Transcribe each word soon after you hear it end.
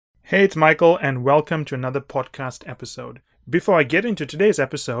Hey, it's Michael, and welcome to another podcast episode. Before I get into today's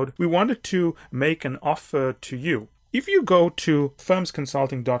episode, we wanted to make an offer to you. If you go to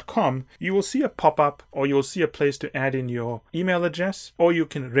firmsconsulting.com, you will see a pop-up or you'll see a place to add in your email address, or you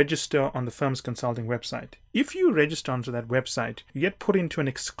can register on the Firms Consulting website. If you register onto that website, you get put into an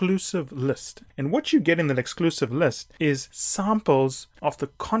exclusive list. And what you get in that exclusive list is samples of the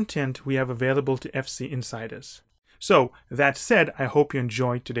content we have available to FC insiders. So, that said, I hope you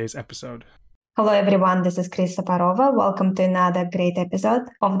enjoy today's episode. Hello, everyone. This is Chris Saparova. Welcome to another great episode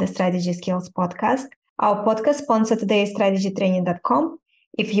of the Strategy Skills podcast. Our podcast sponsor today is strategytraining.com.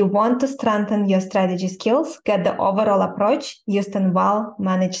 If you want to strengthen your strategy skills, get the overall approach used in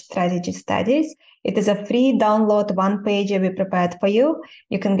well-managed strategy studies. It is a free download one-pager we prepared for you.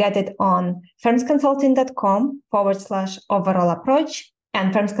 You can get it on firmsconsulting.com/overall approach.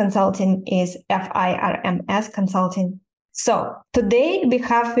 And Firms Consulting is FIRMS Consulting. So today we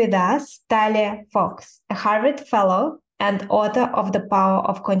have with us Talia Fox, a Harvard Fellow and author of The Power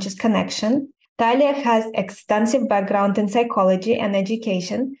of Conscious Connection. Talia has extensive background in psychology and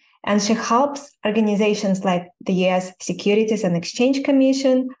education, and she helps organizations like the U.S. Securities and Exchange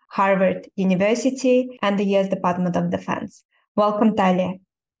Commission, Harvard University, and the U.S. Department of Defense. Welcome, Talia.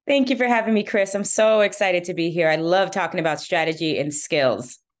 Thank you for having me, Chris. I'm so excited to be here. I love talking about strategy and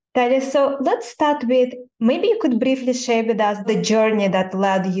skills. Talia, so let's start with, maybe you could briefly share with us the journey that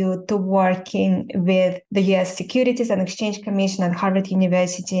led you to working with the U.S. Securities and Exchange Commission at Harvard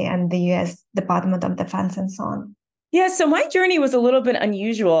University and the U.S. Department of Defense and so on. Yeah, so my journey was a little bit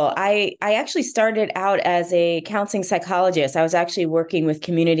unusual. I actually started out as a counseling psychologist. I was actually working with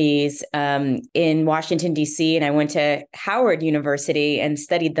communities in Washington, D.C., and I went to Howard University and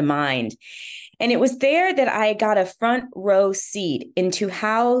studied the mind. And it was there that I got a front row seat into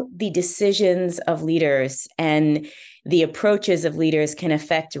how the decisions of leaders and the approaches of leaders can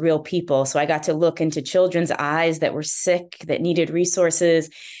affect real people. So I got to look into children's eyes that were sick, that needed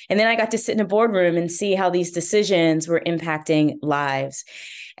resources. And then I got to sit in a boardroom and see how these decisions were impacting lives.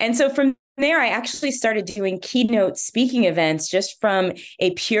 And so from there, I actually started doing keynote speaking events just from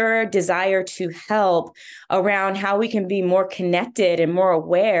a pure desire to help around how we can be more connected and more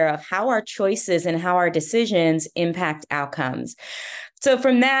aware of how our choices and how our decisions impact outcomes. So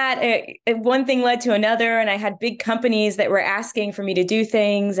from that, one thing led to another, and I had big companies that were asking for me to do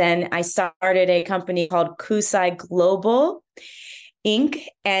things. And I started a company called KUSI Global Inc.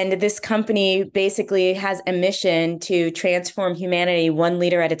 And this company basically has a mission to transform humanity one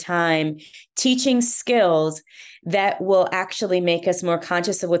leader at a time, teaching skills that will actually make us more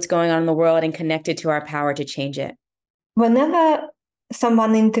conscious of what's going on in the world and connected to our power to change it. Whenever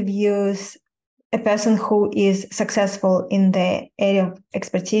someone interviews a person who is successful in the area of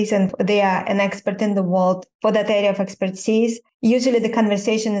expertise and they are an expert in the world for that area of expertise, usually the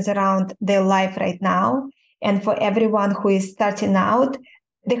conversation is around their life right now. And for everyone who is starting out,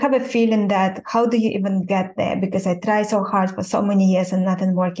 they have a feeling that, how do you even get there? Because I try so hard for so many years and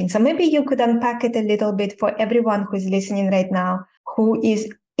nothing working. So maybe you could unpack it a little bit for everyone who is listening right now, who is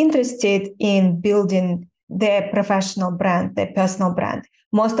interested in building their professional brand, their personal brand.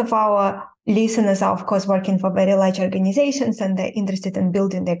 Most of our listeners are, of course, working for very large organizations and they're interested in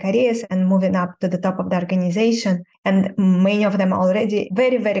building their careers and moving up to the top of the organization. And many of them are already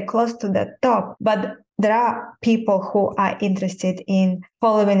very, very close to the top. But there are people who are interested in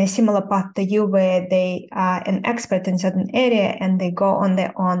following a similar path to you, where they are an expert in certain area and they go on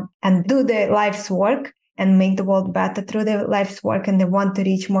their own and do their life's work and make the world better through their life's work. And they want to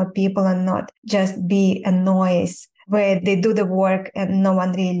reach more people and not just be a noise where they do the work and no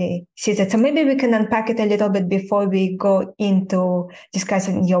one really sees it. So maybe we can unpack it a little bit before we go into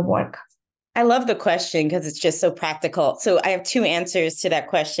discussing your work. I love the question because it's just so practical. So I have two answers to that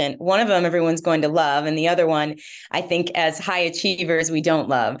question. One of them everyone's going to love, and the other one, I think as high achievers, we don't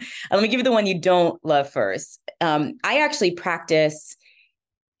love. Let me give you the one you don't love first. I actually practice,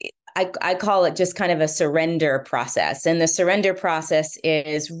 I call it just kind of a surrender process. And the surrender process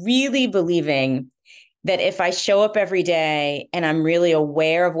is really believing that if I show up every day and I'm really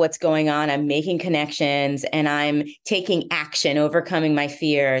aware of what's going on, I'm making connections and I'm taking action, overcoming my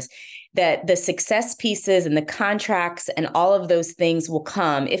fears, that the success pieces and the contracts and all of those things will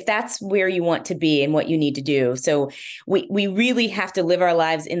come if that's where you want to be and what you need to do. So we really have to live our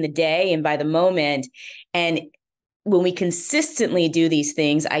lives in the day and by the moment. And when we consistently do these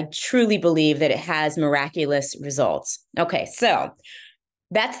things, I truly believe that it has miraculous results. Okay, so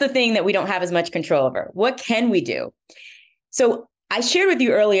that's the thing that we don't have as much control over. What can we do? So I shared with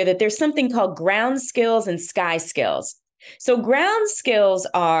you earlier that there's something called ground skills and sky skills. So ground skills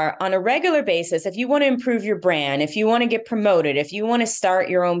are on a regular basis. If you want to improve your brand, if you want to get promoted, if you want to start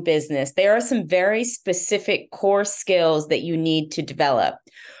your own business, there are some very specific core skills that you need to develop.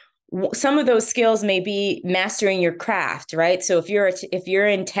 Some of those skills may be mastering your craft, right? So if you're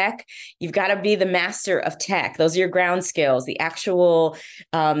in tech, you've got to be the master of tech. Those are your ground skills, the actual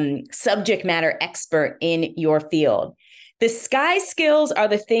subject matter expert in your field. The sky skills are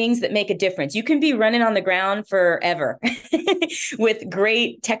the things that make a difference. You can be running on the ground forever with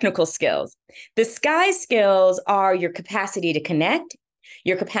great technical skills. The sky skills are your capacity to connect,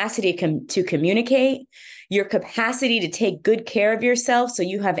 your capacity to communicate, your capacity to take good care of yourself so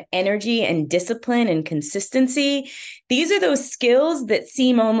you have energy and discipline and consistency. These are those skills that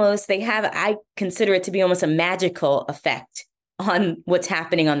seem I consider it to be almost a magical effect on what's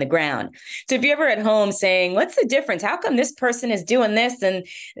happening on the ground. So if you're ever at home saying, what's the difference? How come this person is doing this? And,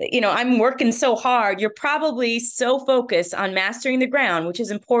 I'm working so hard. You're probably so focused on mastering the ground, which is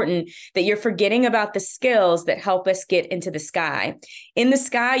important, that you're forgetting about the skills that help us get into the sky. In the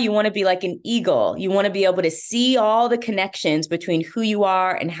sky, you want to be like an eagle. You want to be able to see all the connections between who you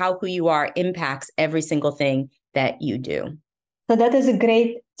are and how who you are impacts every single thing that you do. So that is a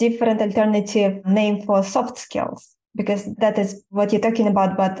great different alternative name for soft skills, because that is what you're talking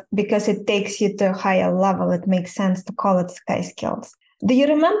about, but because it takes you to a higher level, it makes sense to call it sky skills. Do you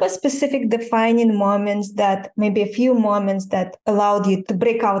remember specific defining moments, that maybe a few moments that allowed you to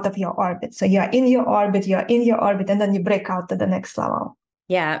break out of your orbit? So you're in your orbit, and then you break out to the next level.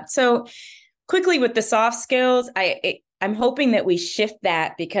 Yeah. So quickly with the soft skills, I'm hoping that we shift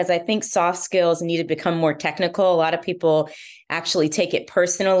that, because I think soft skills need to become more technical. A lot of people actually take it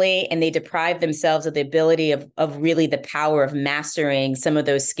personally, and they deprive themselves of the ability of really the power of mastering some of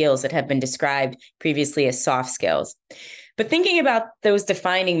those skills that have been described previously as soft skills. But thinking about those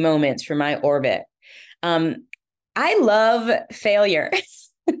defining moments for my orbit, I love failure.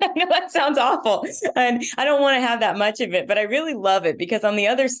 I know that sounds awful, and I don't want to have that much of it, but I really love it, because on the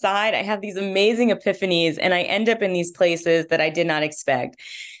other side, I have these amazing epiphanies, and I end up in these places that I did not expect.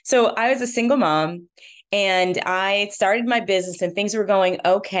 So I was a single mom, and I started my business, and things were going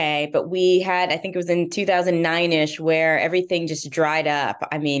okay, but I think it was in 2009-ish, where everything just dried up.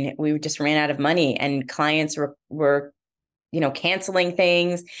 I mean, we just ran out of money, and clients were canceling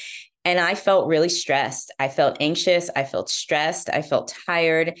things. And I felt really stressed. I felt anxious. I felt stressed. I felt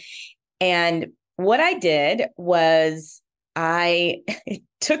tired. And what I did was I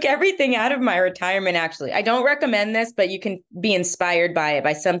took everything out of my retirement. Actually, I don't recommend this, but you can be inspired by it,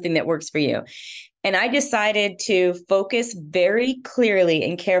 by something that works for you. And I decided to focus very clearly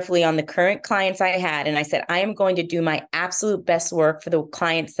and carefully on the current clients I had. And I said, I am going to do my absolute best work for the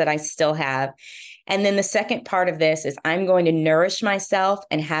clients that I still have. And then the second part of this is I'm going to nourish myself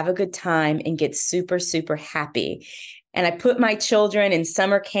and have a good time and get super, super happy. And I put my children in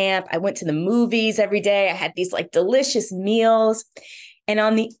summer camp. I went to the movies every day. I had these delicious meals. And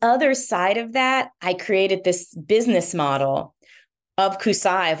on the other side of that, I created this business model of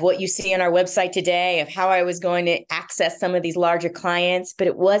KUSI, of what you see on our website today, of how I was going to access some of these larger clients. But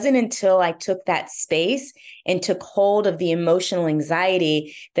it wasn't until I took that space and took hold of the emotional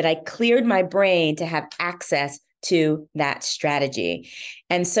anxiety that I cleared my brain to have access to that strategy.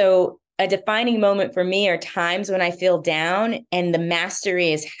 And so a defining moment for me are times when I feel down, and the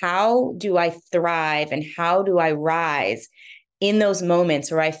mastery is, how do I thrive and how do I rise in those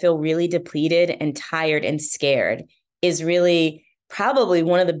moments where I feel really depleted and tired and scared, is really probably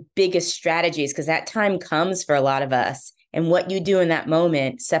one of the biggest strategies, because that time comes for a lot of us. And what you do in that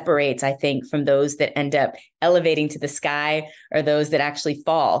moment separates, I think, from those that end up elevating to the sky or those that actually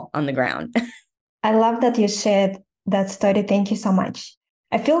fall on the ground. I love that you shared that story. Thank you so much.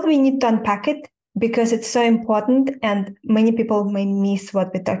 I feel we need to unpack it, because it's so important and many people may miss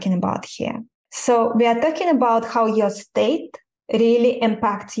what we're talking about here. So we are talking about how your state really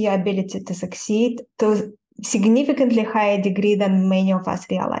impacts your ability to succeed to significantly higher degree than many of us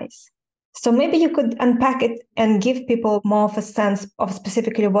realize. So maybe you could unpack it and give people more of a sense of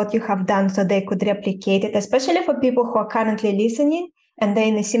specifically what you have done so they could replicate it, especially for people who are currently listening and they're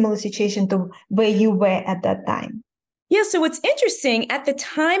in a similar situation to where you were at that time. Yeah, so what's interesting, at the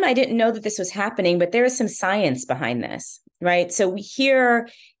time, I didn't know that this was happening, but there is some science behind this, right? So we hear,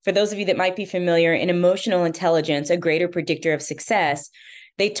 for those of you that might be familiar, in emotional intelligence, a greater predictor of success,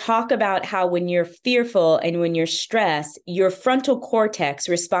 they talk about how when you're fearful and when you're stressed, your frontal cortex,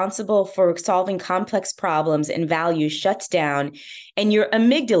 responsible for solving complex problems and values, shuts down, and your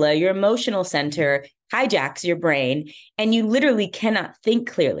amygdala, your emotional center, hijacks your brain, and you literally cannot think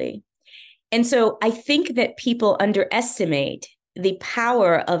clearly. And so I think that people underestimate the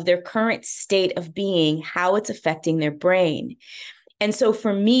power of their current state of being, how it's affecting their brain. And so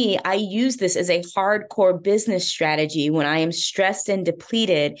for me, I use this as a hardcore business strategy. When I am stressed and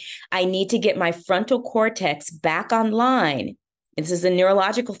depleted, I need to get my frontal cortex back online. This is a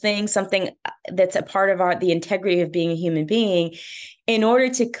neurological thing, something that's a part of the integrity of being a human being, in order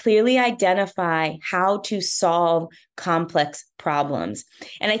to clearly identify how to solve complex problems.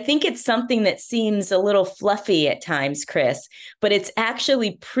 And I think it's something that seems a little fluffy at times, Chris, but it's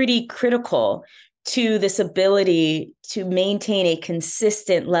actually pretty critical to this ability to maintain a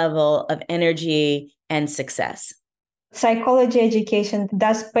consistent level of energy and success. Psychology education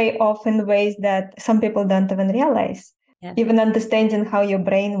does pay off in ways that some people don't even realize. Yeah. Even understanding how your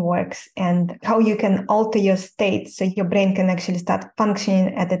brain works and how you can alter your state so your brain can actually start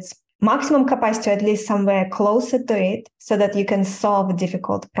functioning at its maximum capacity, or at least somewhere closer to it, so that you can solve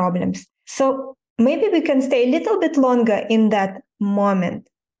difficult problems. So maybe we can stay a little bit longer in that moment.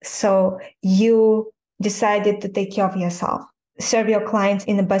 So you decided to take care of yourself, serve your clients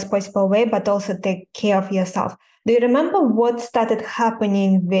in the best possible way, but also take care of yourself. Do you remember what started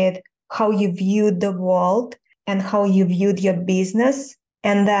happening with how you viewed the world and how you viewed your business?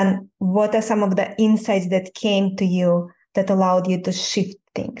 And then what are some of the insights that came to you that allowed you to shift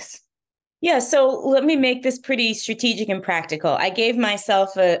things? Yeah, so let me make this pretty strategic and practical. I gave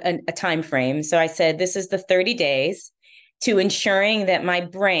myself a time frame. So I said, this is the 30 days to ensuring that my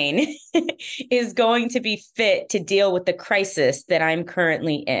brain is going to be fit to deal with the crisis that I'm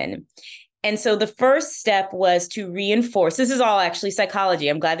currently in. And so the first step was to reinforce, this is all actually psychology.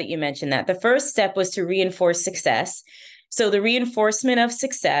 I'm glad that you mentioned that. The first step was to reinforce success. So the reinforcement of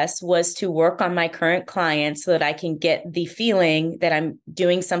success was to work on my current clients so that I can get the feeling that I'm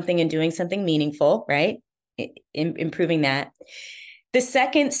doing something and doing something meaningful, right? Improving that. The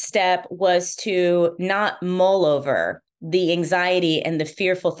second step was to not mull over the anxiety and the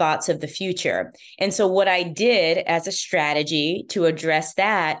fearful thoughts of the future. And so what I did as a strategy to address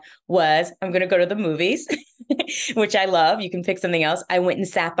that was, I'm going to go to the movies, which I love. You can pick something else. I went and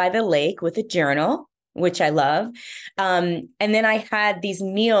sat by the lake with a journal, which I love. And then I had these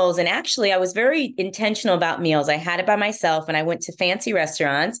meals, and actually I was very intentional about meals. I had it by myself and I went to fancy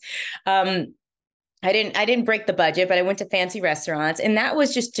restaurants. I didn't break the budget, but I went to fancy restaurants, and that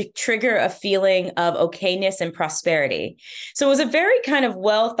was just to trigger a feeling of okayness and prosperity. So it was a very kind of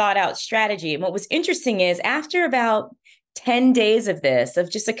well thought out strategy. And what was interesting is after about 10 days of this,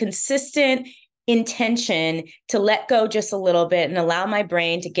 of just a consistent intention to let go just a little bit and allow my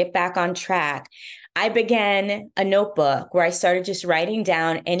brain to get back on track, I began a notebook where I started just writing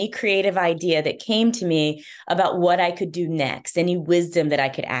down any creative idea that came to me about what I could do next, any wisdom that I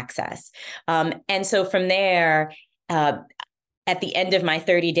could access. And so from there, at the end of my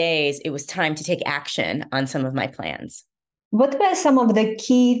 30 days, it was time to take action on some of my plans. What were some of the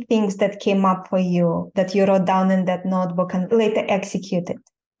key things that came up for you that you wrote down in that notebook and later executed?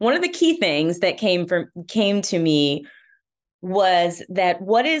 One of the key things that came to me was that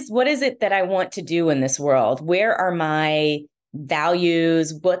what is it that I want to do in this world? Where are my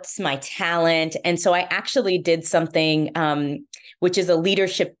values? What's my talent? And so I actually did something, which is a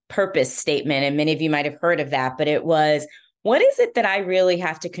leadership purpose statement. And many of you might have heard of that, but it was, what is it that I really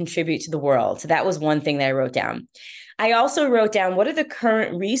have to contribute to the world? So that was one thing that I wrote down. I also wrote down, what are the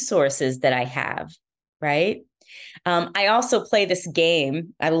current resources that I have, right? I also play this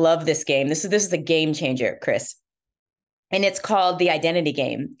game. I love this game. This is a game changer, Chris. And it's called the identity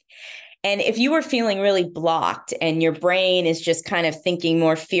game. And if you were feeling really blocked and your brain is just kind of thinking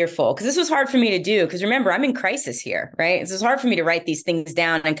more fearful, because this was hard for me to do, because remember, I'm in crisis here, right? This was hard for me to write these things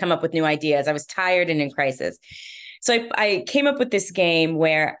down and come up with new ideas. I was tired and in crisis. So I came up with this game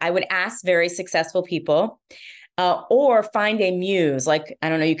where I would ask very successful people or find a muse. Like, I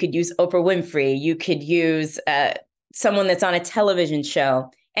don't know, you could use Oprah Winfrey. You could use someone that's on a television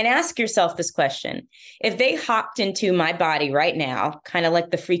show. And ask yourself this question. If they hopped into my body right now, kind of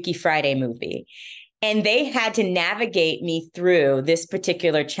like the Freaky Friday movie, and they had to navigate me through this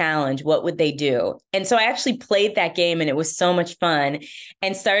particular challenge, what would they do? And so I actually played that game, and it was so much fun,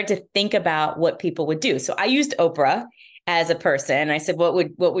 and started to think about what people would do. So I used Oprah as a person. I said, what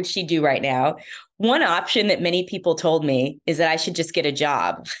would she do right now? One option that many people told me is that I should just get a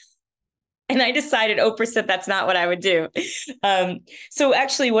job. And I decided, Oprah said that's not what I would do. So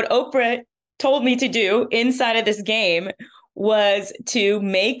actually what Oprah told me to do inside of this game was to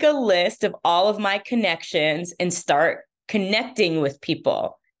make a list of all of my connections and start connecting with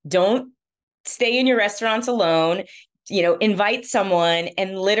people. Don't stay in your restaurants alone. invite someone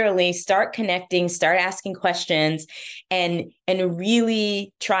and literally start connecting, start asking questions, and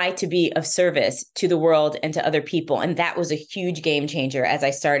really try to be of service to the world and to other people. And that was a huge game changer as I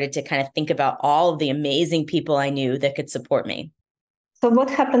started to kind of think about all of the amazing people I knew that could support me. So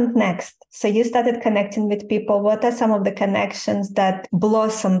what happened next? So you started connecting with people. What are some of the connections that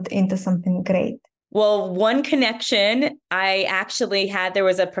blossomed into something great? Well, one connection I actually had, there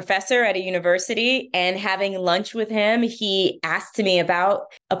was a professor at a university, and having lunch with him, he asked me about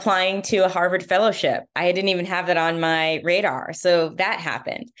applying to a Harvard fellowship. I didn't even have it on my radar. So that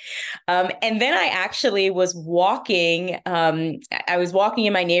happened. And then I actually was walking. I was walking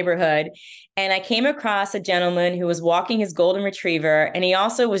in my neighborhood, and I came across a gentleman who was walking his golden retriever, and he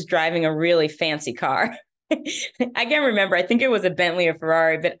also was driving a really fancy car. I can't remember. I think it was a Bentley or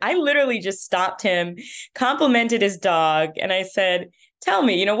Ferrari, but I literally just stopped him, complimented his dog, and I said, "Tell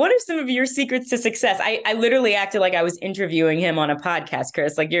me, what are some of your secrets to success?" I literally acted like I was interviewing him on a podcast,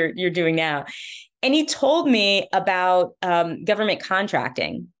 Chris, like you're doing now. And he told me about government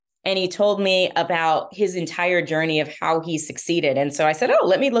contracting. And he told me about his entire journey of how he succeeded. And so I said, "Oh,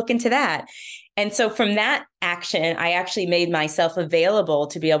 let me look into that." And so from that action, I actually made myself available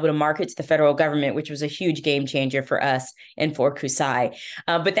to be able to market to the federal government, which was a huge game changer for us and for KUSI.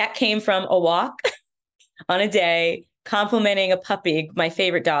 But that came from a walk on a day, complimenting a puppy, my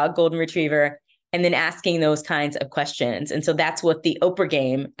favorite dog, golden retriever, and then asking those kinds of questions. And so that's what the Oprah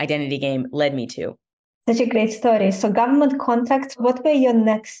game, identity game, led me to. Such a great story. So government contracts, what were your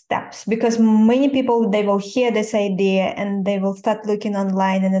next steps? Because many people, they will hear this idea and they will start looking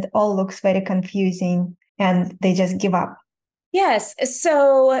online and it all looks very confusing and they just give up. Yes.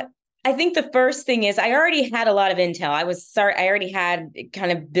 So I think the first thing is I already had a lot of intel. I already had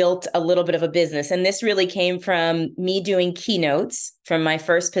kind of built a little bit of a business. And this really came from me doing keynotes from my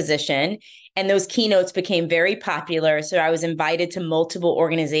first position. And those keynotes became very popular. So I was invited to multiple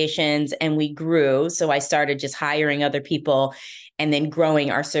organizations and we grew. So I started just hiring other people and then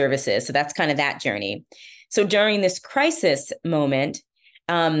growing our services. So that's kind of that journey. So during this crisis moment,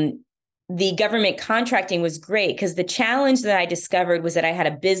 the government contracting was great because the challenge that I discovered was that I had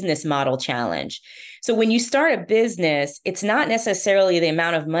a business model challenge. So when you start a business, it's not necessarily the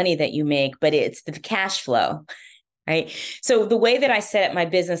amount of money that you make, but it's the cash flow. Right. So the way that I set up my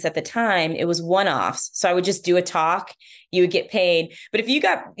business at the time, it was one-offs. So I would just do a talk, you would get paid. But if you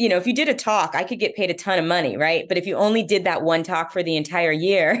did a talk, I could get paid a ton of money. Right. But if you only did that one talk for the entire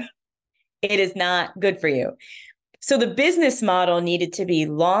year, it is not good for you. So the business model needed to be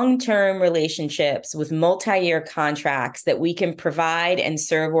long-term relationships with multi-year contracts that we can provide and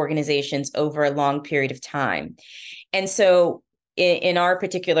serve organizations over a long period of time. And so in our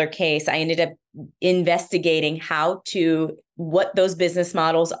particular case, I ended up investigating what those business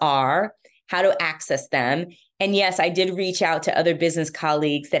models are, how to access them. And yes, I did reach out to other business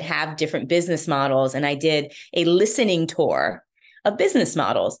colleagues that have different business models. And I did a listening tour of business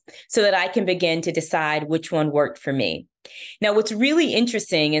models so that I can begin to decide which one worked for me. Now, what's really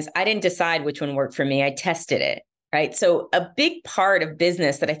interesting is I didn't decide which one worked for me. I tested it. Right. So a big part of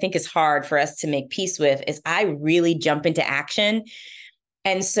business that I think is hard for us to make peace with is I really jump into action.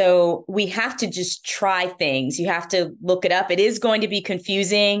 And so we have to just try things. You have to look it up. It is going to be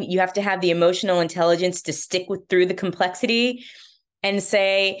confusing. You have to have the emotional intelligence to stick through the complexity and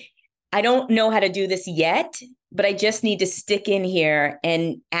say, I don't know how to do this yet, but I just need to stick in here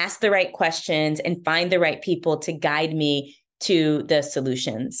and ask the right questions and find the right people to guide me to the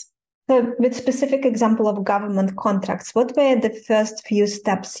solutions. So with specific example of government contracts, what were the first few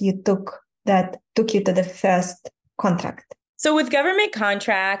steps you took that took you to the first contract? So with government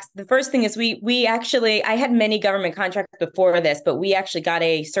contracts, the first thing is I had many government contracts before this, but we actually got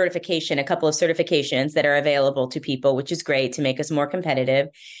a couple of certifications that are available to people, which is great to make us more competitive.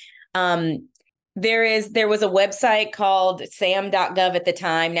 There was a website called sam.gov at the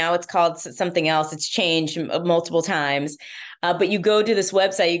time. Now it's called something else. It's changed multiple times. But you go to this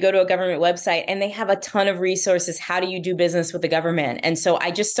website, you go to a government website, and they have a ton of resources. How do you do business with the government? And so I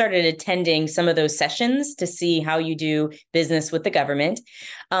just started attending some of those sessions to see how you do business with the government.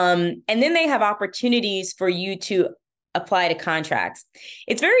 And then they have opportunities for you to apply to contracts.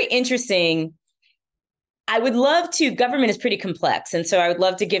 It's very interesting. Government is pretty complex. And so I would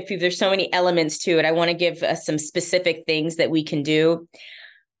love to give people, there's so many elements to it. I want to give us some specific things that we can do.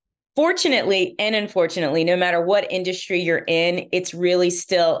 Fortunately and unfortunately, no matter what industry you're in, it's really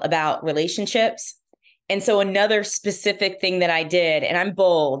still about relationships. And so another specific thing that I did, and I'm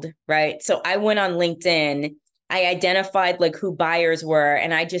bold, right? So I went on LinkedIn. I identified like who buyers were,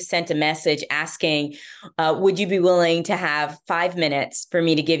 and I just sent a message asking, would you be willing to have 5 minutes for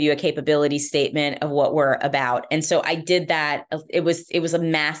me to give you a capability statement of what we're about? And so I did that. It was a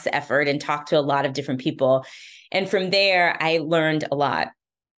mass effort and talked to a lot of different people. And from there, I learned a lot.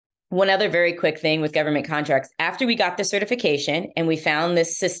 One other very quick thing with government contracts, after we got the certification and we found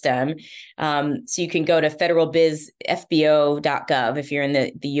this system, so you can go to federalbizfbo.gov if you're in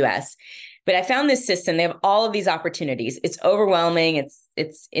the US. But I found this system. They have all of these opportunities. It's overwhelming.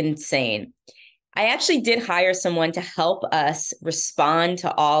 It's insane. I actually did hire someone to help us respond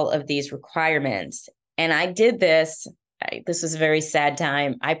to all of these requirements. And I did this. This was a very sad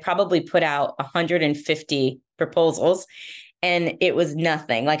time. I probably put out 150 proposals and it was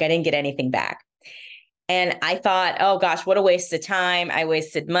nothing. Like I didn't get anything back. And I thought, oh gosh, what a waste of time. I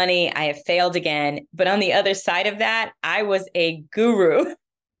wasted money. I have failed again. But on the other side of that, I was a guru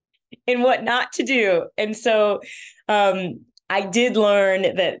in what not to do. And so I did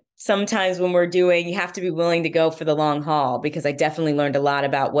learn that sometimes when we're doing, you have to be willing to go for the long haul, because I definitely learned a lot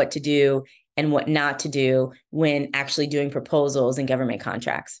about what to do and what not to do when actually doing proposals and government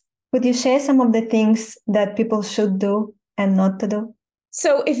contracts. Could you share some of the things that people should do and not to do?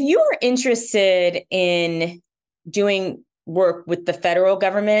 So if you are interested in doing work with the federal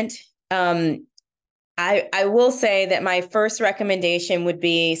government, I will say that my first recommendation would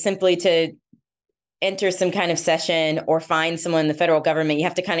be simply to enter some kind of session or find someone in the federal government. You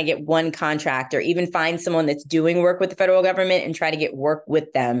have to kind of get one contract, or even find someone that's doing work with the federal government and try to get work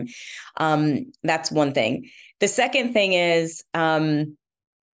with them. That's one thing. The second thing is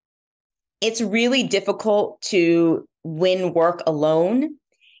it's really difficult to win work alone.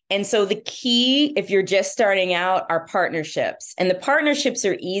 And so the key, if you're just starting out, are partnerships. And the partnerships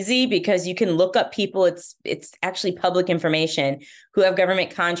are easy because you can look up people. It's actually public information who have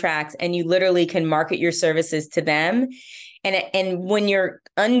government contracts, and you literally can market your services to them. And when you're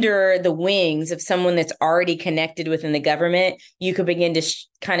under the wings of someone that's already connected within the government, you could begin to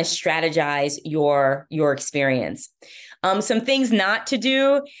kind of strategize your experience. Some things not to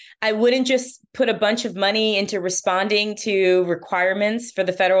do. I wouldn't just put a bunch of money into responding to requirements for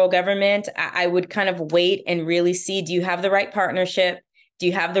the federal government. I would kind of wait and really see, do you have the right partnership? Do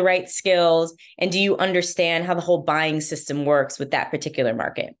you have the right skills? And do you understand how the whole buying system works with that particular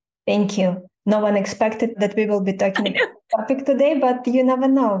market? Thank you. No one expected that we will be talking about the topic today, but you never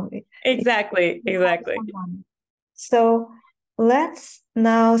know. Exactly. So let's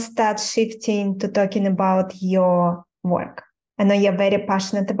now start shifting to talking about your work. I know you're very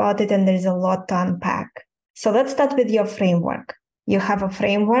passionate about it and there's a lot to unpack. So let's start with your framework. You have a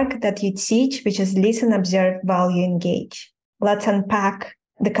framework that you teach, which is listen, observe, value, engage. Let's unpack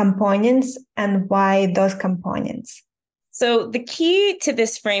the components and why those components. So the key to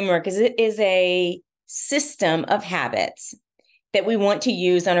this framework is it is a system of habits that we want to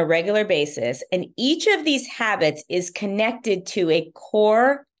use on a regular basis. And each of these habits is connected to a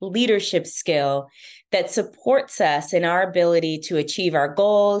core leadership skill that supports us in our ability to achieve our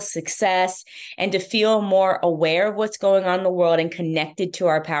goals, success, and to feel more aware of what's going on in the world and connected to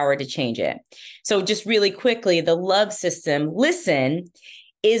our power to change it. So just really quickly, the love system, listen,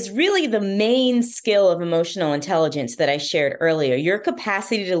 is really the main skill of emotional intelligence that I shared earlier. Your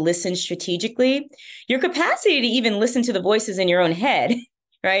capacity to listen strategically, your capacity to even listen to the voices in your own head,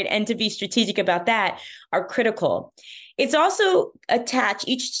 right? And to be strategic about that are critical. It's also attached,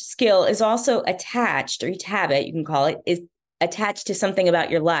 each skill is also attached, or each habit, you can call it, is attached to something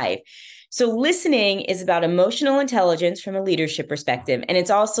about your life. So listening is about emotional intelligence from a leadership perspective, and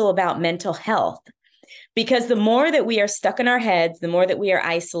it's also about mental health. Because the more that we are stuck in our heads, the more that we are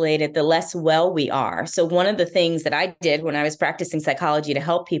isolated, the less well we are. So one of the things that I did when I was practicing psychology to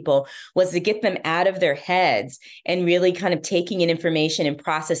help people was to get them out of their heads and really kind of taking in information and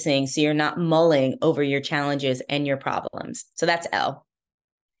processing, so you're not mulling over your challenges and your problems. So that's L.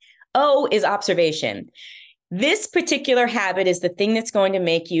 O is observation. This particular habit is the thing that's going to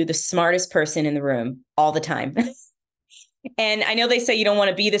make you the smartest person in the room all the time. And I know they say you don't want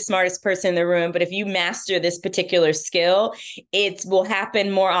to be the smartest person in the room, but if you master this particular skill, it will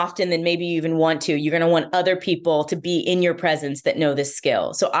happen more often than maybe you even want to. You're going to want other people to be in your presence that know this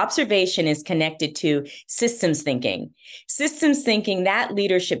skill. So observation is connected to systems thinking. Systems thinking, that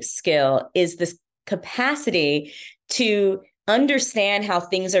leadership skill, is this capacity to understand how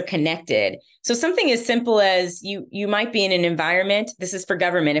things are connected. So something as simple as you might be in an environment, this is for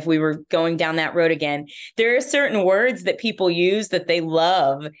government, if we were going down that road again, there are certain words that people use that they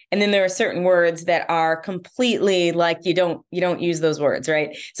love. And then there are certain words that are completely like, you don't use those words,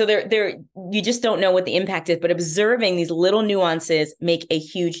 right? So you just don't know what the impact is, but observing these little nuances make a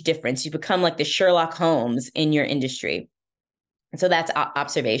huge difference. You become like the Sherlock Holmes in your industry. So that's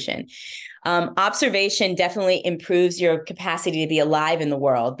observation. Observation definitely improves your capacity to be alive in the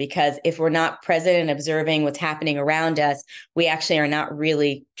world, because if we're not present and observing what's happening around us, we actually are not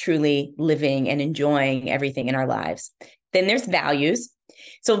really truly living and enjoying everything in our lives. Then there's values.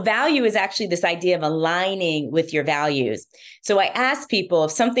 So value is actually this idea of aligning with your values. So I ask people,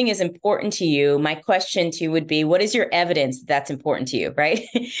 if something is important to you, my question to you would be, what is your evidence that that's important to you, right?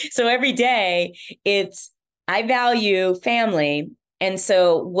 So every day I value family. And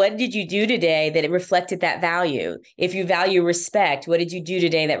so what did you do today that it reflected that value? If you value respect, what did you do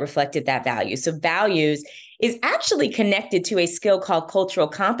today that reflected that value? So values is actually connected to a skill called cultural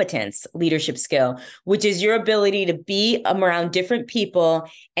competence, leadership skill, which is your ability to be around different people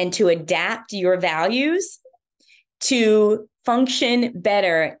and to adapt your values to function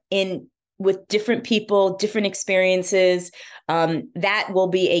better with different people, different experiences. That will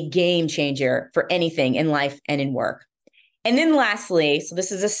be a game changer for anything in life and in work. And then lastly, so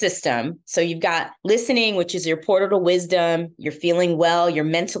this is a system. So you've got listening, which is your portal to wisdom. You're feeling well, you're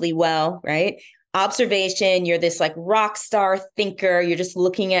mentally well, right? Observation, you're this like rock star thinker. You're just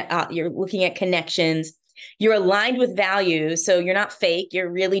looking at connections. You're aligned with values. So you're not fake.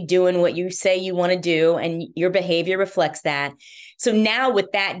 You're really doing what you say you want to do, and your behavior reflects that. So now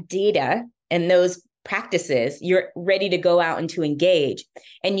with that data and those practices, you're ready to go out and to engage.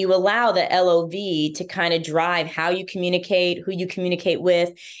 And you allow the LOV to kind of drive how you communicate, who you communicate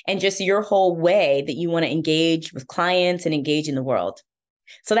with, and just your whole way that you want to engage with clients and engage in the world.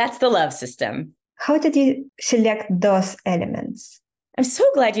 So that's the love system. How did you select those elements? I'm so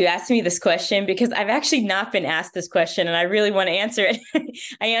glad you asked me this question, because I've actually not been asked this question and I really want to answer it.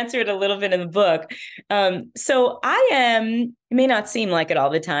 I answer it a little bit in the book. So it may not seem like it all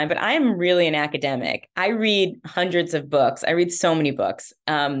the time, but I am really an academic. I read hundreds of books. I read so many books.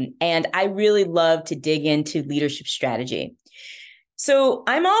 And I really love to dig into leadership strategy. So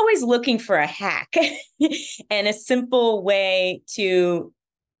I'm always looking for a hack and a simple way to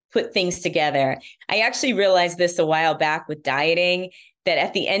put things together. I actually realized this a while back with dieting, that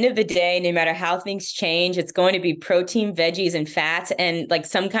at the end of the day, no matter how things change, it's going to be protein, veggies, and fats, and like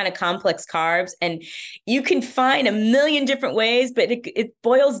some kind of complex carbs. And you can find a million different ways, but it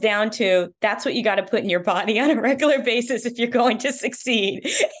boils down to that's what you got to put in your body on a regular basis if you're going to succeed.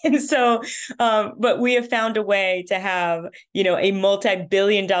 And so, but we have found a way to have, a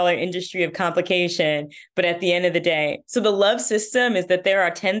multi-billion-dollar industry of complication. But at the end of the day, so the love system is that there are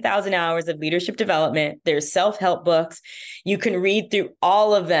 10,000 hours of leadership development. There's self-help books. You can read through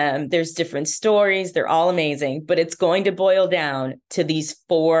all of them. There's different stories. They're all amazing, but it's going to boil down to these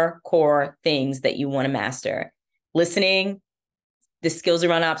 4 core things that you want to master: listening, the skills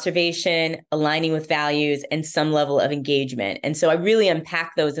around observation, aligning with values, and some level of engagement. And so I really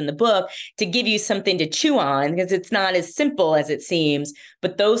unpack those in the book to give you something to chew on, because it's not as simple as it seems,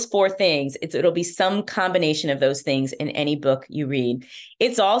 but those 4 things, it'll be some combination of those things in any book you read.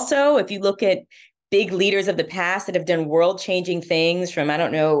 It's also, if you look at big leaders of the past that have done world-changing things, from,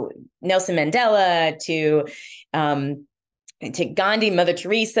 Nelson Mandela to Gandhi, Mother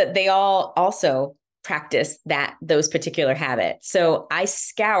Teresa, they all also practice those particular habits. So I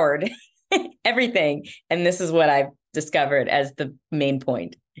scoured everything, and this is what I've discovered as the main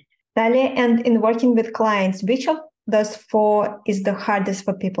point. Talia, and in working with clients, which of those 4 is the hardest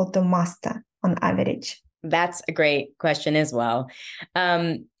for people to master on average? That's a great question as well.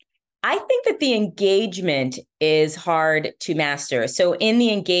 I think that the engagement is hard to master. So in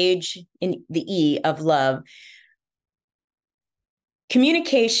the E of love,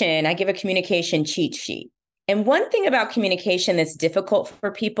 communication, I give a communication cheat sheet. And one thing about communication that's difficult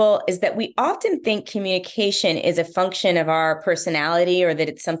for people is that we often think communication is a function of our personality, or that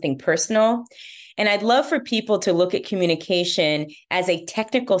it's something personal. And I'd love for people to look at communication as a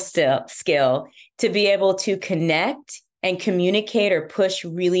technical skill to be able to connect and communicate or push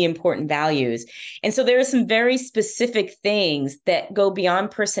really important values. And so there are some very specific things that go beyond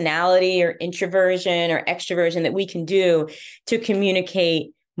personality or introversion or extroversion that we can do to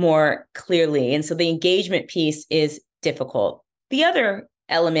communicate more clearly. And so the engagement piece is difficult. The other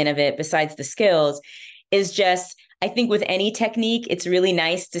element of it, besides the skills, is just, I think with any technique, it's really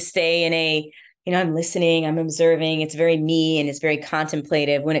nice to stay in a I'm listening, I'm observing. It's very me and it's very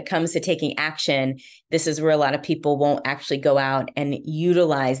contemplative. When it comes to taking action, this is where a lot of people won't actually go out and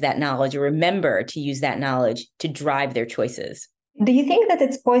utilize that knowledge or remember to use that knowledge to drive their choices. Do you think that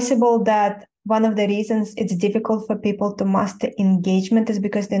it's possible that one of the reasons it's difficult for people to master engagement is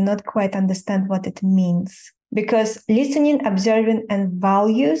because they not quite understand what it means? Because listening, observing, and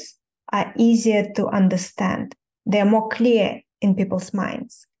values are easier to understand. They're more clear in people's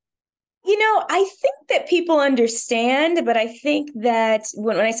minds. I think that people understand, but I think that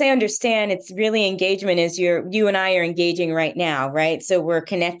when I say understand, it's really engagement is you and I are engaging right now, right? So we're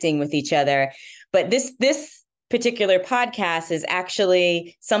connecting with each other. But this particular podcast is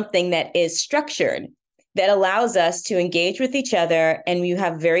actually something that is structured, that allows us to engage with each other, and you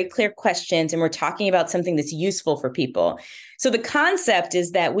have very clear questions, and we're talking about something that's useful for people. So the concept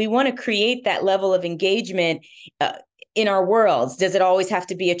is that we want to create that level of engagement in our worlds. Does it always have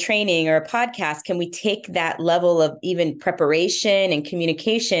to be a training or a podcast? Can we take that level of even preparation and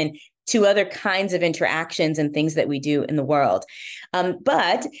communication to other kinds of interactions and things that we do in the world?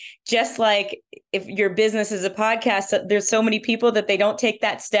 But just like if your business is a podcast, there's so many people that they don't take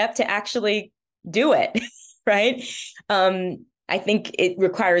that step to actually do it, right? I think it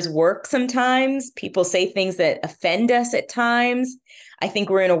requires work sometimes. People say things that offend us at times. I think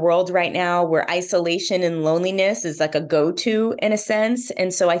we're in a world right now where isolation and loneliness is like a go-to in a sense.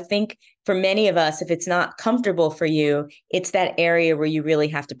 And so I think for many of us, if it's not comfortable for you, it's that area where you really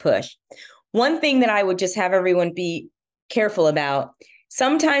have to push. One thing that I would just have everyone be careful about,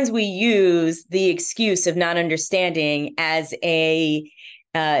 sometimes we use the excuse of not understanding as a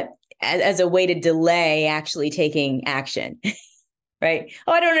way to delay actually taking action. Right?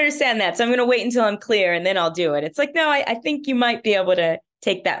 Oh, I don't understand that. So I'm going to wait until I'm clear and then I'll do it. It's like, no, I think you might be able to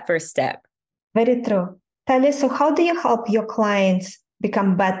take that first step. Very true. Talia, so how do you help your clients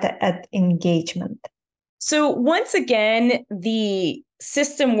become better at engagement? So once again, the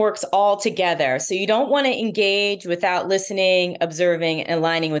system works all together. So you don't want to engage without listening, observing, and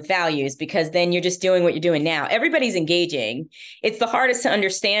aligning with values, because then you're just doing what you're doing now. Everybody's engaging. It's the hardest to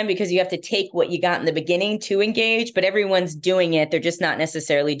understand because you have to take what you got in the beginning to engage, but everyone's doing it. They're just not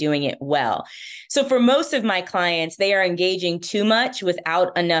necessarily doing it well. So for most of my clients, they are engaging too much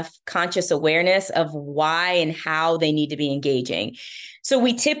without enough conscious awareness of why and how they need to be engaging. So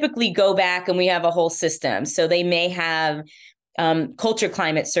we typically go back and we have a whole system. So they may have culture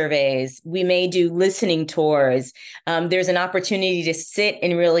climate surveys. We may do listening tours. There's an opportunity to sit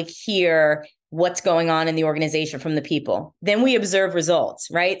and really hear what's going on in the organization from the people. Then we observe results,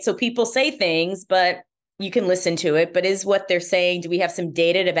 right? So people say things, but you can listen to it. But is what they're saying, do we have some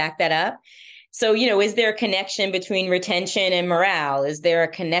data to back that up? So, is there a connection between retention and morale? Is there a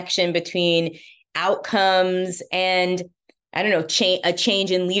connection between outcomes and a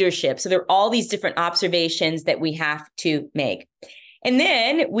change in leadership? So there are all these different observations that we have to make. And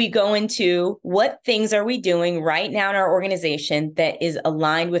then we go into what things are we doing right now in our organization that is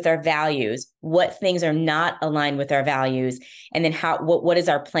aligned with our values? What things are not aligned with our values? And then what is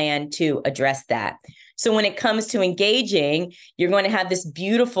our plan to address that? So when it comes to engaging, you're going to have this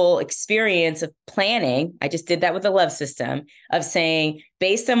beautiful experience of planning. I just did that with the love system of saying,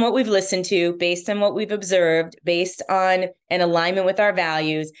 based on what we've listened to, based on what we've observed, based on an alignment with our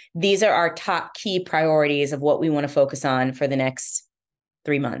values, these are our top key priorities of what we want to focus on for the next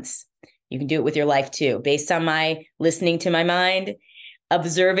 3 months. You can do it with your life too, based on my listening to my mind,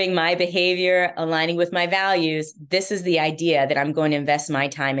 observing my behavior, aligning with my values. This is the idea that I'm going to invest my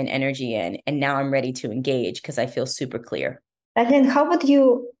time and energy in. And now I'm ready to engage because I feel super clear. And then how would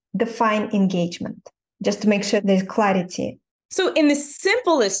you define engagement? Just to make sure there's clarity. So in the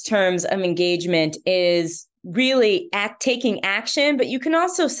simplest terms of engagement is really taking action, but you can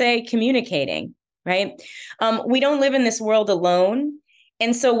also say communicating, right? We don't live in this world alone.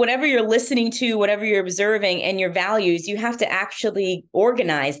 And so whatever you're listening to, whatever you're observing and your values, you have to actually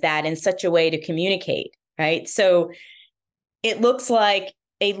organize that in such a way to communicate, right? So it looks like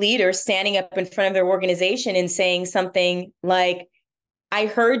a leader standing up in front of their organization and saying something like, I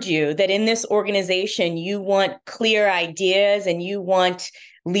heard you that in this organization, you want clear ideas and you want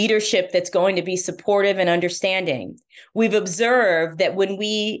leadership that's going to be supportive and understanding. We've observed that when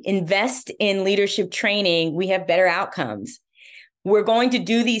we invest in leadership training, we have better outcomes. We're going to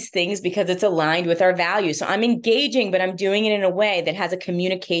do these things because it's aligned with our values. So I'm engaging, but I'm doing it in a way that has a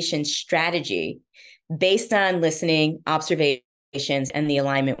communication strategy based on listening, observations, and the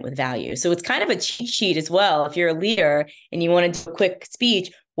alignment with values. So it's kind of a cheat sheet as well. If you're a leader and you want to do a quick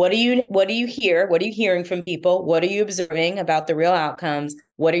speech, what do you hear? What are you hearing from people? What are you observing about the real outcomes?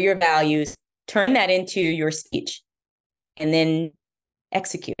 What are your values? Turn that into your speech and then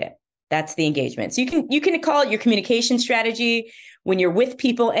execute it. That's the engagement. So you can call it your communication strategy when you're with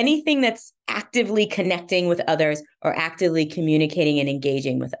people, anything that's actively connecting with others or actively communicating and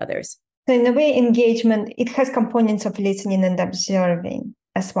engaging with others. So in a way, engagement, it has components of listening and observing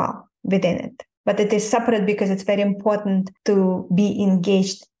as well within it. But it is separate because it's very important to be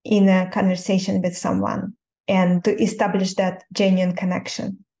engaged in a conversation with someone and to establish that genuine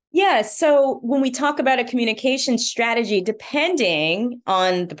connection. Yeah. So when we talk about a communication strategy, depending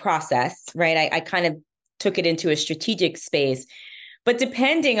on the process, right, I kind of took it into a strategic space, but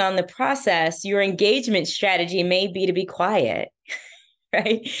depending on the process, your engagement strategy may be to be quiet,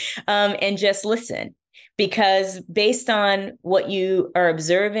 right? And just listen. Because based on what you are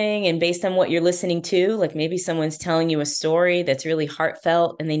observing and based on what you're listening to, like maybe someone's telling you a story that's really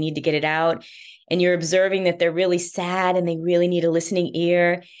heartfelt and they need to get it out, and you're observing that they're really sad and they really need a listening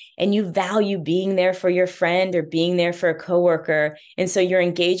ear, and you value being there for your friend or being there for a coworker. And so your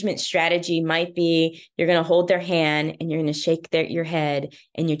engagement strategy might be you're going to hold their hand and you're going to shake your head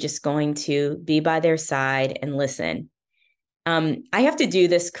and you're just going to be by their side and listen. I have to do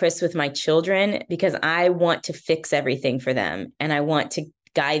this, Chris, with my children because I want to fix everything for them and I want to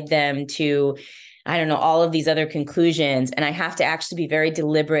guide them to, I don't know, all of these other conclusions. And I have to actually be very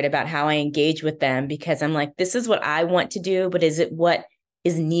deliberate about how I engage with them because I'm like, this is what I want to do, but is it what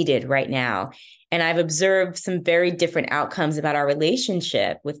is needed right now? And I've observed some very different outcomes about our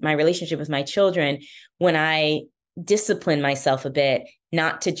relationship with my children when I discipline myself a bit,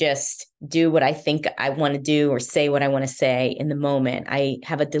 not to just do what I think I want to do or say what I want to say in the moment. I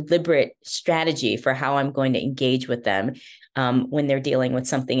have a deliberate strategy for how I'm going to engage with them when they're dealing with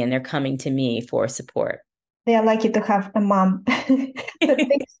something and they're coming to me for support. They are lucky to have a mom that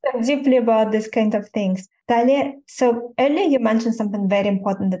thinks so deeply about this kind of things. Talia, so earlier you mentioned something very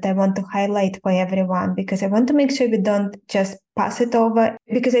important that I want to highlight for everyone because I want to make sure we don't just pass it over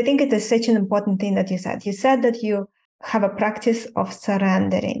because I think it is such an important thing that you said. You said that you have a practice of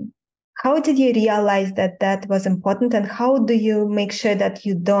surrendering. How did you realize that that was important and how do you make sure that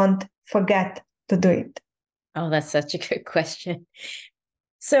you don't forget to do it? Oh, that's such a good question.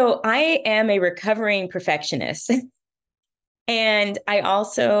 So I am a recovering perfectionist. And I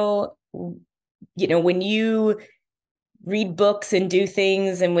also, when you read books and do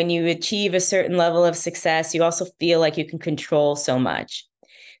things and when you achieve a certain level of success, you also feel like you can control so much.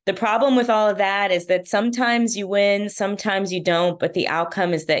 The problem with all of that is that sometimes you win, sometimes you don't, but the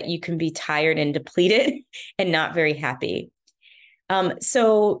outcome is that you can be tired and depleted and not very happy.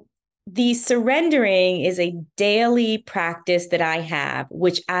 So the surrendering is a daily practice that I have,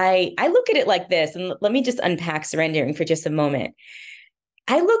 which I look at it like this. And let me just unpack surrendering for just a moment.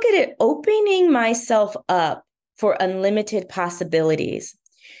 I look at it opening myself up for unlimited possibilities.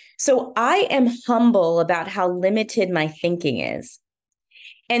 So I am humble about how limited my thinking is.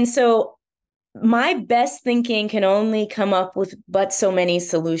 And so my best thinking can only come up with but so many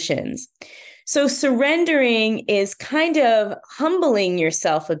solutions. So surrendering is kind of humbling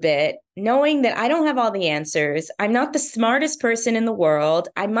yourself a bit, knowing that I don't have all the answers. I'm not the smartest person in the world.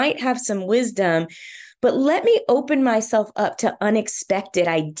 I might have some wisdom, but let me open myself up to unexpected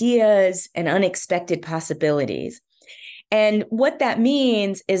ideas and unexpected possibilities. And what that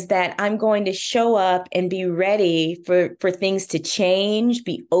means is that I'm going to show up and be ready for things to change,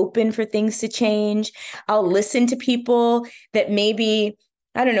 be open for things to change. I'll listen to people that maybe,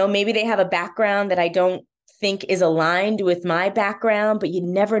 I don't know, maybe they have a background that I don't think is aligned with my background, but you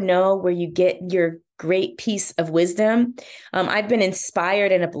never know where you get your great piece of wisdom. I've been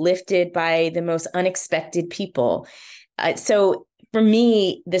inspired and uplifted by the most unexpected people. So for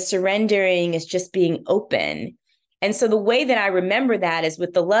me, the surrendering is just being open. And so the way that I remember that is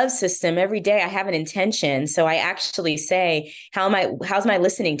with the love system. Every day I have an intention. So I actually say, how's my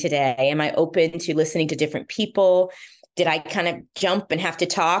listening today? Am I open to listening to different people? Did I kind of jump and have to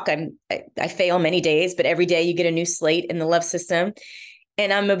talk? I fail many days, but every day you get a new slate in the love system.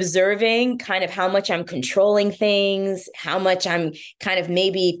 And I'm observing kind of how much I'm controlling things, how much I'm kind of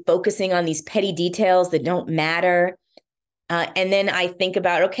maybe focusing on these petty details that don't matter. And then I think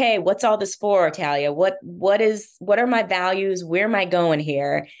about, okay, what's all this for, Talia? What are my values? Where am I going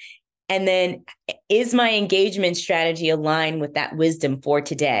here? And then is my engagement strategy aligned with that wisdom for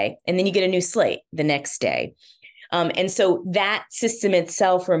today? And then you get a new slate the next day. And so that system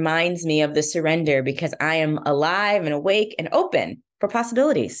itself reminds me of the surrender because I am alive and awake and open for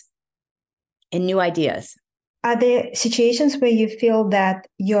possibilities and new ideas. Are there situations where you feel that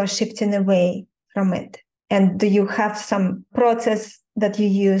you're shifting away from it? And do you have some process that you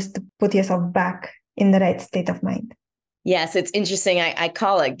use to put yourself back in the right state of mind? Yes, it's interesting. I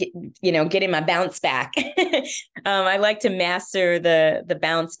call it, getting my bounce back. I like to master the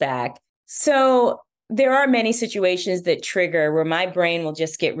bounce back. So there are many situations that trigger where my brain will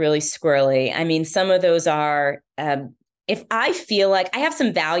just get really squirrely. I mean, some of those are, if I feel like I have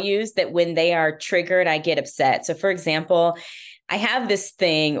some values that when they are triggered, I get upset. So for example, I have this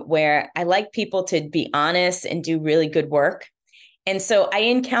thing where I like people to be honest and do really good work. And so I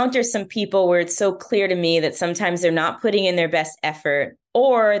encounter some people where it's so clear to me that sometimes they're not putting in their best effort,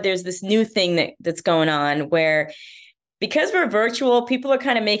 or there's this new thing that's going on where, because we're virtual, people are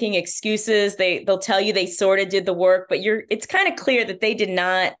kind of making excuses. They'll tell you they sort of did the work, but it's kind of clear that they did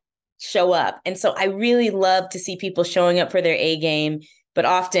not show up. And so I really love to see people showing up for their A game, but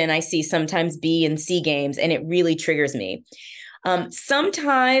often I see sometimes B and C games, and it really triggers me.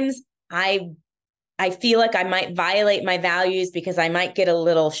 Sometimes I feel like I might violate my values because I might get a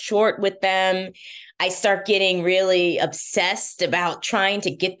little short with them. I start getting really obsessed about trying to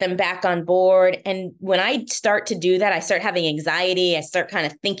get them back on board. And when I start to do that, I start having anxiety. I start kind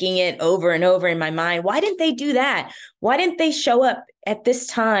of thinking it over and over in my mind. Why didn't they do that? Why didn't they show up at this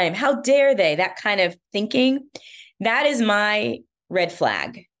time? How dare they? That kind of thinking. That is my red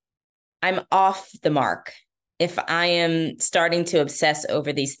flag. I'm off the mark if I am starting to obsess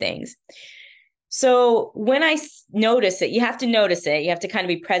over these things. So when I notice it, you have to notice it. You have to kind of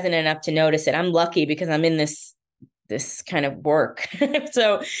be present enough to notice it. I'm lucky because I'm in this kind of work.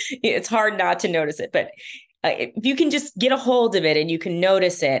 So it's hard not to notice it. But if you can just get a hold of it and you can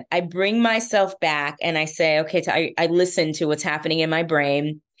notice it, I bring myself back and I say, okay, I listen to what's happening in my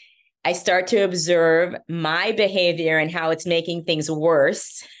brain. I start to observe my behavior and how it's making things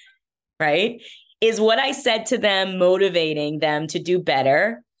worse, right? Is what I said to them motivating them to do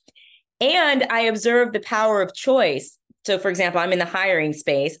better? And I observe the power of choice. So for example, I'm in the hiring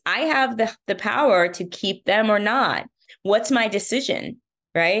space. I have the power to keep them or not. What's my decision,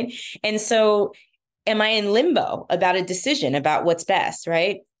 right? And so am I in limbo about a decision about what's best,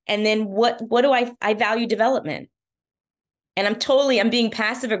 right? And then what do I value development? And I'm being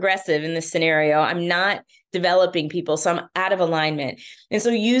passive aggressive in this scenario. I'm not developing people. So I'm out of alignment. And so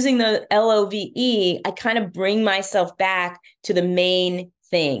using the LOVE, I kind of bring myself back to the main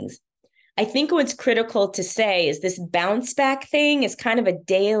things. I think what's critical to say is this bounce back thing is kind of a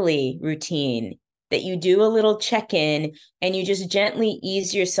daily routine that you do a little check-in and you just gently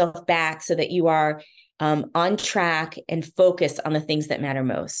ease yourself back so that you are on track and focus on the things that matter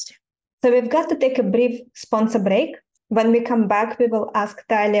most. So we've got to take a brief sponsor break. When we come back, we will ask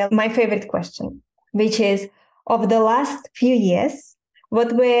Talia my favorite question, which is, of the last few years,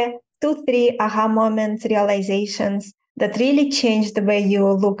 what were 2-3 aha moments, realizations that really changed the way you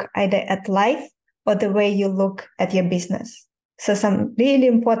look either at life or the way you look at your business? So some really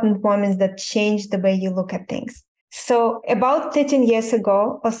important moments that changed the way you look at things. So about 13 years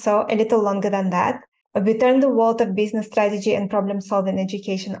ago or so, a little longer than that, we turned the world of business strategy and problem-solving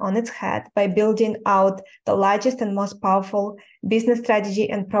education on its head by building out the largest and most powerful business strategy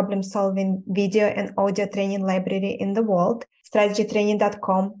and problem-solving video and audio training library in the world,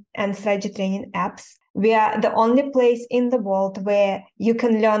 strategytraining.com and strategy training apps. We are the only place in the world where you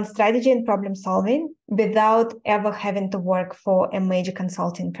can learn strategy and problem solving without ever having to work for a major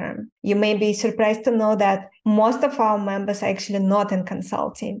consulting firm. You may be surprised to know that most of our members are actually not in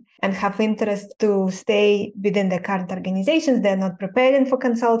consulting and have interest to stay within their current organizations. They're not preparing for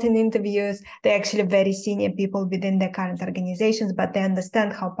consulting interviews. They're actually very senior people within their current organizations, but they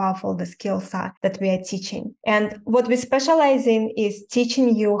understand how powerful the skills are that we are teaching. And what we specialize in is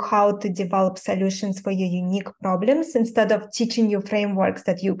teaching you how to develop solutions for your unique problems instead of teaching you frameworks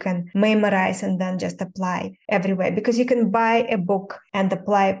that you can memorize and then just apply everywhere. Because you can buy a book and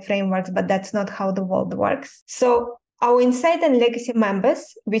apply frameworks, but that's not how the world works. So our Insight and Legacy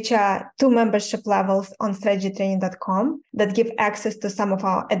members, which are 2 membership levels on strategytraining.com that give access to some of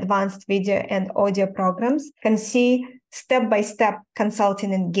our advanced video and audio programs, can see step-by-step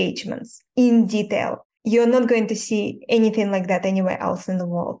consulting engagements in detail. You're not going to see anything like that anywhere else in the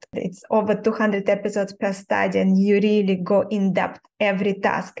world. It's over 200 episodes per study, and you really go in depth, every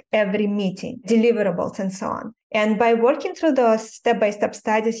task, every meeting, deliverables, and so on. And by working through those step-by-step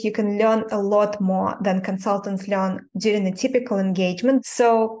studies, you can learn a lot more than consultants learn during a typical engagement.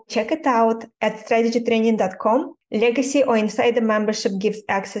 So check it out at strategytraining.com. Legacy or Insider membership gives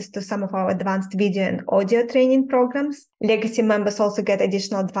access to some of our advanced video and audio training programs. Legacy members also get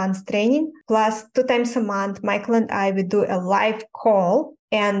additional advanced training. Plus, 2 times a month, Michael and I, we do a live call,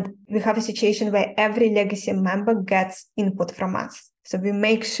 and we have a situation where every Legacy member gets input from us. So we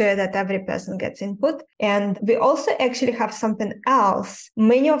make sure that every person gets input. And we also actually have something else.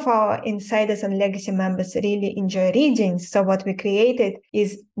 Many of our insiders and legacy members really enjoy reading. So what we created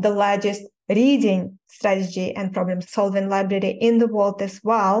is the largest reading strategy and problem solving library in the world as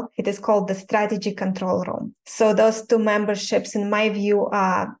well. It is called the Strategy Control Room. So those two memberships, in my view,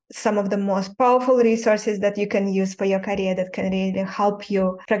 are some of the most powerful resources that you can use for your career that can really help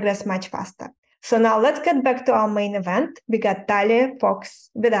you progress much faster. So now let's get back to our main event. We got Talia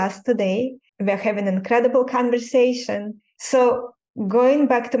Fox with us today. We're having an incredible conversation. So going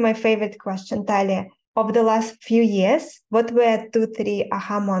back to my favorite question, Talia, over the last few years, what were 2-3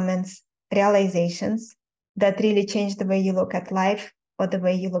 aha moments, realizations that really changed the way you look at life or the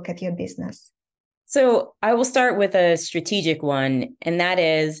way you look at your business? So I will start with a strategic one, and that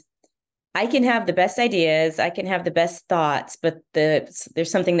is I can have the best ideas, I can have the best thoughts, but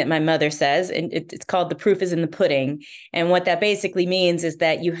there's something that my mother says, and it's called the proof is in the pudding. And what that basically means is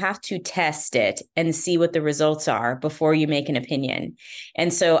that you have to test it and see what the results are before you make an opinion.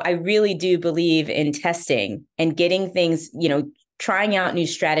 And so I really do believe in testing and getting things, trying out new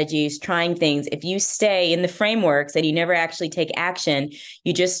strategies, trying things. If you stay in the frameworks and you never actually take action,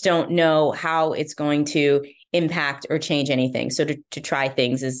 you just don't know how it's going to impact or change anything. So to try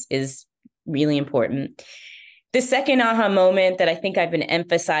things is really important. The second aha moment that I think I've been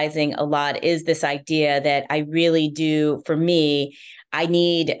emphasizing a lot is this idea that I really do, for me, I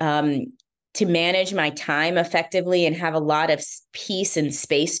need to manage my time effectively and have a lot of peace and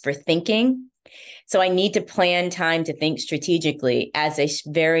space for thinking. So I need to plan time to think strategically as a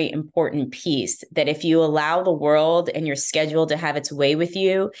very important piece, that if you allow the world and your schedule to have its way with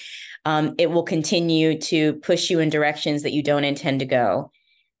you, it will continue to push you in directions that you don't intend to go.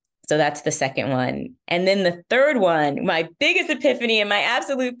 So that's the second one. And then the third one, my biggest epiphany and my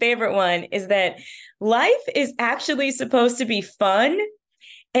absolute favorite one, is that life is actually supposed to be fun.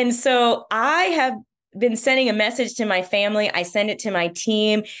 And so I have been sending a message to my family. I send it to my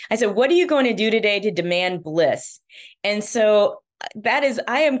team. I said, what are you going to do today to demand bliss? And so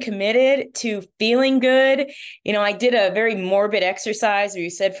I am committed to feeling good. I did a very morbid exercise where you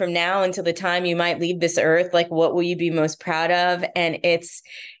said from now until the time you might leave this earth, like, what will you be most proud of? And it's,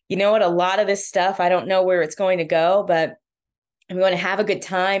 a lot of this stuff, I don't know where it's going to go, but I'm going to have a good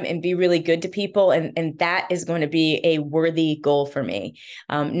time and be really good to people. And that is going to be a worthy goal for me.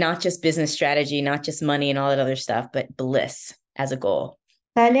 Not just business strategy, not just money and all that other stuff, but bliss as a goal.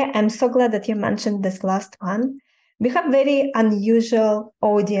 Talia, I'm so glad that you mentioned this last one. We have very unusual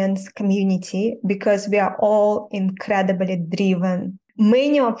audience community because we are all incredibly driven.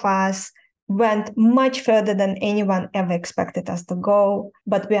 Many of us went much further than anyone ever expected us to go,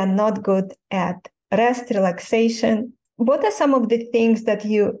 but we are not good at rest, relaxation. What are some of the things that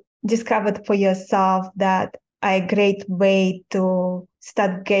you discovered for yourself that are a great way to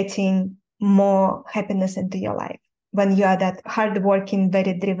start getting more happiness into your life when you are that hardworking,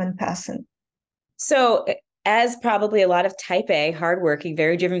 very driven person? So as probably a lot of type A, hardworking,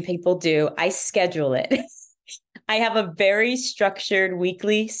 very driven people do, I schedule it. I have a very structured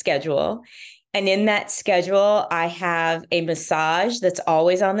weekly schedule. And in that schedule, I have a massage that's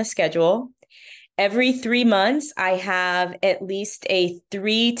always on the schedule. Every 3 months, I have at least a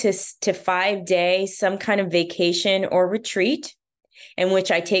 3 to 5 day, some kind of vacation or retreat in which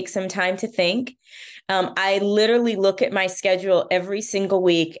I take some time to think. I literally look at my schedule every single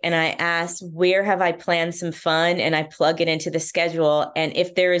week and I ask, where have I planned some fun? And I plug it into the schedule. And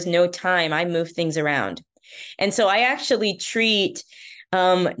if there is no time, I move things around. And so I actually treat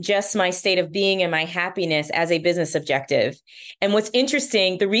just my state of being and my happiness as a business objective. And what's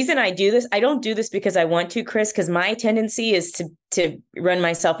interesting, the reason I do this, I don't do this because I want to, Chris, because my tendency is to run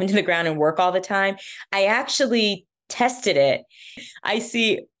myself into the ground and work all the time. I actually tested it. I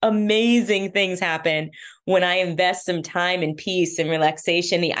see amazing things happen when I invest some time and peace and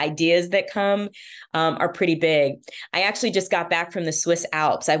relaxation. The ideas that come are pretty big. I actually just got back from the Swiss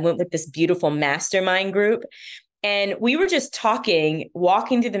Alps. I went with this beautiful mastermind group. And we were just walking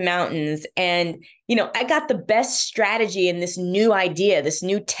through the mountains, and, I got the best strategy in this new idea, this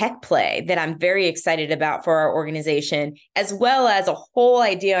new tech play that I'm very excited about for our organization, as well as a whole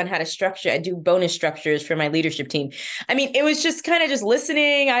idea on how to structure. I do bonus structures for my leadership team. I mean, it was just kind of just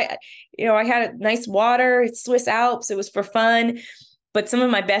listening. I had a nice water, Swiss Alps. It was for fun. But some of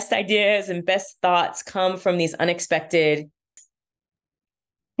my best ideas and best thoughts come from these unexpected.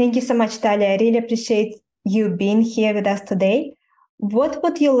 Thank you so much, Talia. I really appreciate you being here with us today. What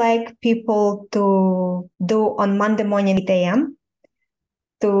would you like people to do on Monday morning, 8 a.m.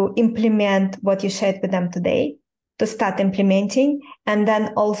 to implement what you shared with them today to start implementing? And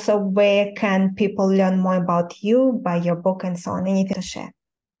then also, where can people learn more about you, by your book and so on? Anything to share?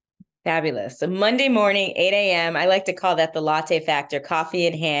 Fabulous. So Monday morning, 8 a.m., I like to call that the latte factor, coffee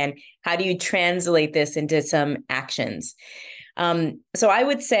in hand. How do you translate this into some actions? So I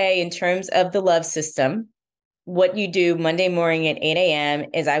would say, in terms of the love system, what you do Monday morning at 8 a.m.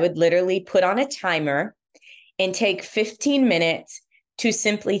 is I would literally put on a timer and take 15 minutes to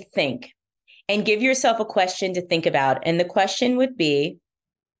simply think and give yourself a question to think about. And the question would be,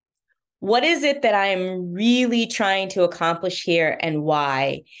 what is it that I'm really trying to accomplish here and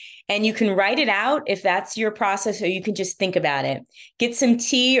why? And you can write it out if that's your process, or you can just think about it. Get some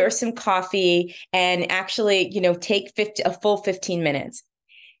tea or some coffee and actually, take a full 15 minutes.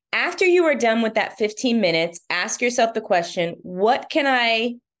 After you are done with that 15 minutes, ask yourself the question, what can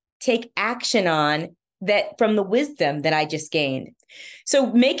I take action on that from the wisdom that I just gained?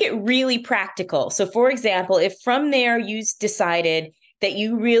 So make it really practical. So for example, if from there you decided that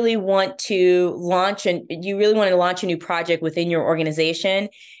you really want to launch a new project within your organization,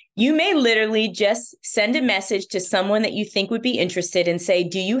 you may literally just send a message to someone that you think would be interested and say,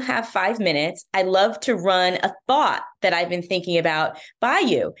 do you have 5 minutes? I'd love to run a thought that I've been thinking about by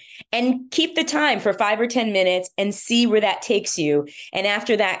you, and keep the time for 5 or 10 minutes and see where that takes you. And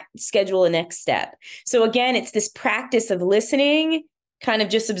after that, schedule a next step. So again, it's this practice of listening, kind of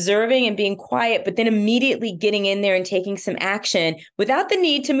just observing and being quiet, but then immediately getting in there and taking some action without the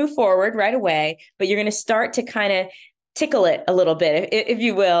need to move forward right away. But you're going to start to kind of tickle it a little bit, if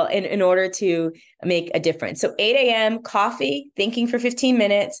you will, in order to make a difference. So 8 a.m., coffee, thinking for 15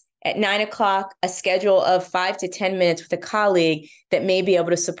 minutes. At 9 o'clock, a schedule of 5 to 10 minutes with a colleague that may be able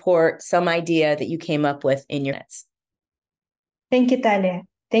to support some idea that you came up with in your minutes. Thank you, Talia.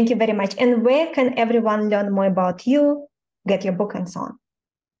 Thank you very much. And where can everyone learn more about you, get your book, and so on?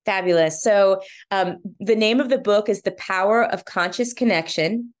 Fabulous. So the name of the book is The Power of Conscious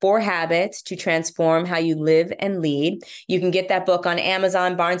Connection: 4 Habits to Transform How You Live and Lead. You can get that book on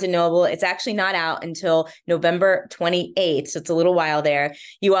Amazon, Barnes & Noble. It's actually not out until November 28th, so it's a little while there.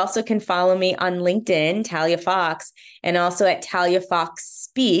 You also can follow me on LinkedIn, Talia Fox, and also at Talia Fox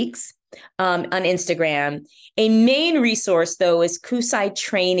Speaks on Instagram. A main resource, though, is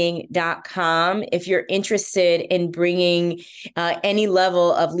KUSItraining.com. If you're interested in bringing any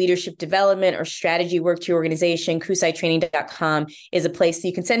level of leadership development or strategy work to your organization, KUSItraining.com is a place that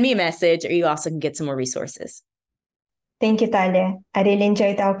you can send me a message, or you also can get some more resources. Thank you, Talia. I really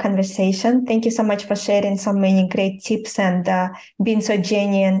enjoyed our conversation. Thank you so much for sharing so many great tips and being so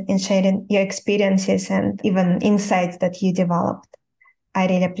genuine in sharing your experiences and even insights that you developed. I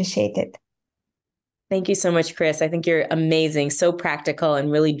really appreciate it. Thank you so much, Chris. I think you're amazing, so practical,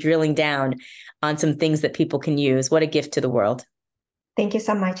 and really drilling down on some things that people can use. What a gift to the world. Thank you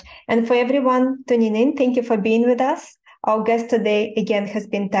so much. And for everyone tuning in, thank you for being with us. Our guest today, again, has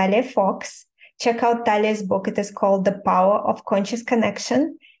been Talia Fox. Check out Talia's book. It is called The Power of Conscious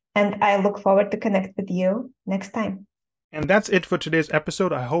Connection. And I look forward to connect with you next time. And that's it for today's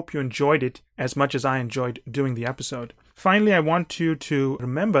episode. I hope you enjoyed it as much as I enjoyed doing the episode. Finally, I want you to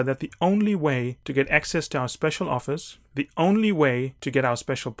remember that the only way to get access to our special offers, the only way to get our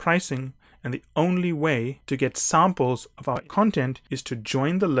special pricing, and the only way to get samples of our content is to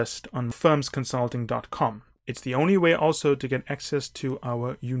join the list on firmsconsulting.com. It's the only way also to get access to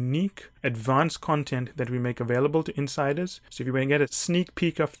our unique advanced content that we make available to insiders. So if you want to get a sneak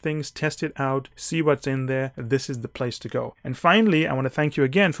peek of things, test it out, see what's in there, this is the place to go. And finally, I want to thank you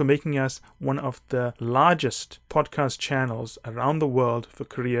again for making us one of the largest podcast channels around the world for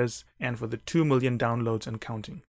careers and for the 2 million downloads and counting.